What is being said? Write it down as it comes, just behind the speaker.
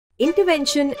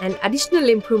intervention and additional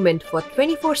improvement for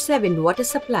 24/7 water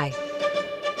supply.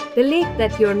 The lake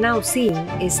that you're now seeing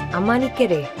is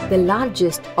Amanikere, the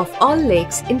largest of all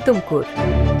lakes in Tumakuru.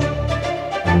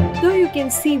 Though you can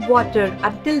see water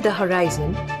until the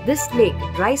horizon, this lake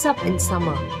dries up in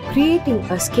summer, creating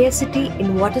a scarcity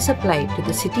in water supply to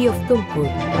the city of Tumakuru.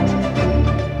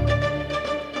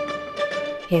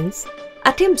 Hence,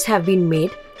 attempts have been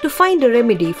made to find a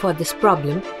remedy for this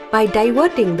problem by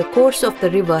diverting the course of the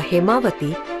river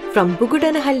Hemavati from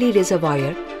Bugudanahalli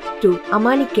reservoir to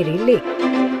Amanikere lake.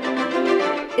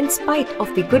 In spite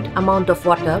of the good amount of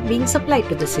water being supplied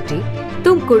to the city,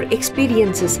 Tumakuru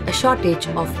experiences a shortage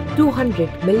of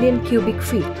 200 million cubic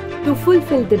feet. To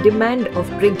fulfill the demand of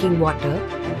drinking water,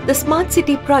 the Smart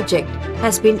City project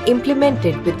has been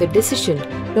implemented with the decision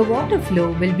the water flow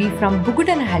will be from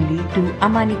Bugudanahalli to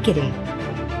Amanikere.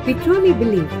 We truly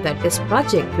believe that this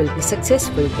project will be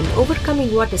successful in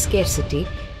overcoming water scarcity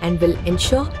and will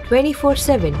ensure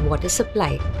 24/7 water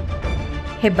supply.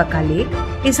 Hebbaka Lake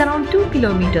is around 2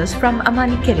 kilometers from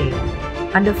Amanikere.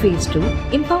 Under Phase 2,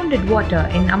 impounded water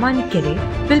in Amanikere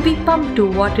will be pumped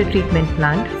to water treatment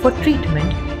plant for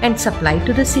treatment and supply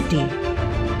to the city.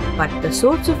 But the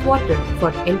source of water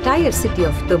for the entire city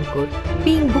of Tumakuru,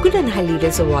 being Bugudanahalli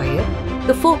reservoir,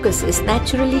 the focus is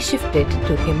naturally shifted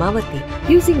to Hemavati.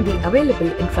 Using the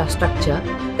available infrastructure,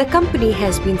 the company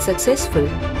has been successful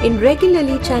in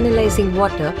regularly channelizing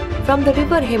water from the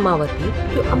river Hemavati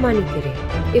to Amanikere.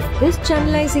 If this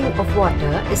channelizing of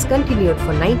water is continued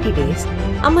for 90 days,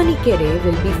 Amanikere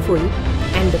will be full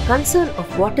and the concern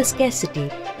of water scarcity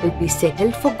will be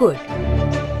settled for good.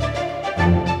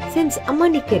 Since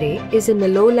Amanikere is in a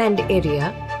lowland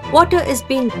area, water is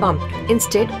being pumped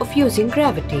instead of using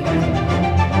gravity.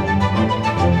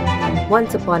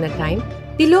 Once upon a time,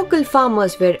 the local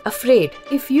farmers were afraid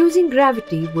if using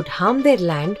gravity would harm their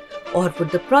land or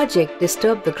would the project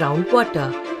disturb the groundwater.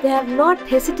 They are not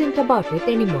hesitant about it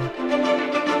anymore.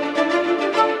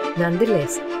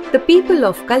 Nonetheless, the people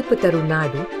of Kalpataru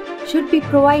Nadu should be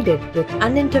provided with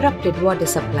uninterrupted water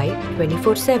supply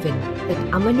 24/7, that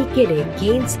Amanikere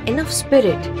gains enough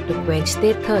spirit to quench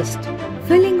their thirst.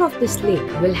 Filling of this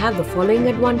lake will have the following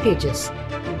advantages.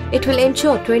 It will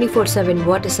ensure 24/7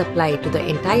 water supply to the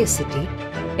entire city.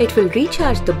 It will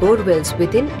recharge the borewells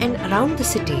within and around the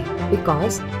city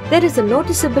because there is a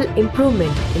noticeable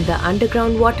improvement in the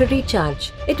underground water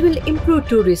recharge. It will improve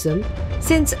tourism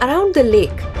since around the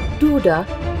lake, TUDA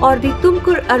or the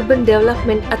Tumakuru Urban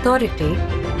Development Authority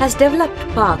has developed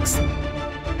parks,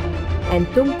 and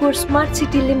Tumakuru Smart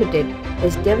City Limited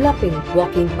is developing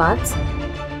walking paths,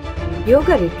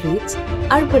 yoga retreats,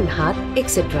 urban hearth,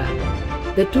 etc.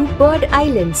 The 2 bird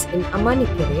islands in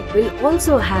Amanikere will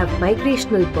also have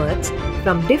migrational birds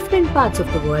from different parts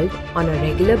of the world on a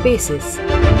regular basis.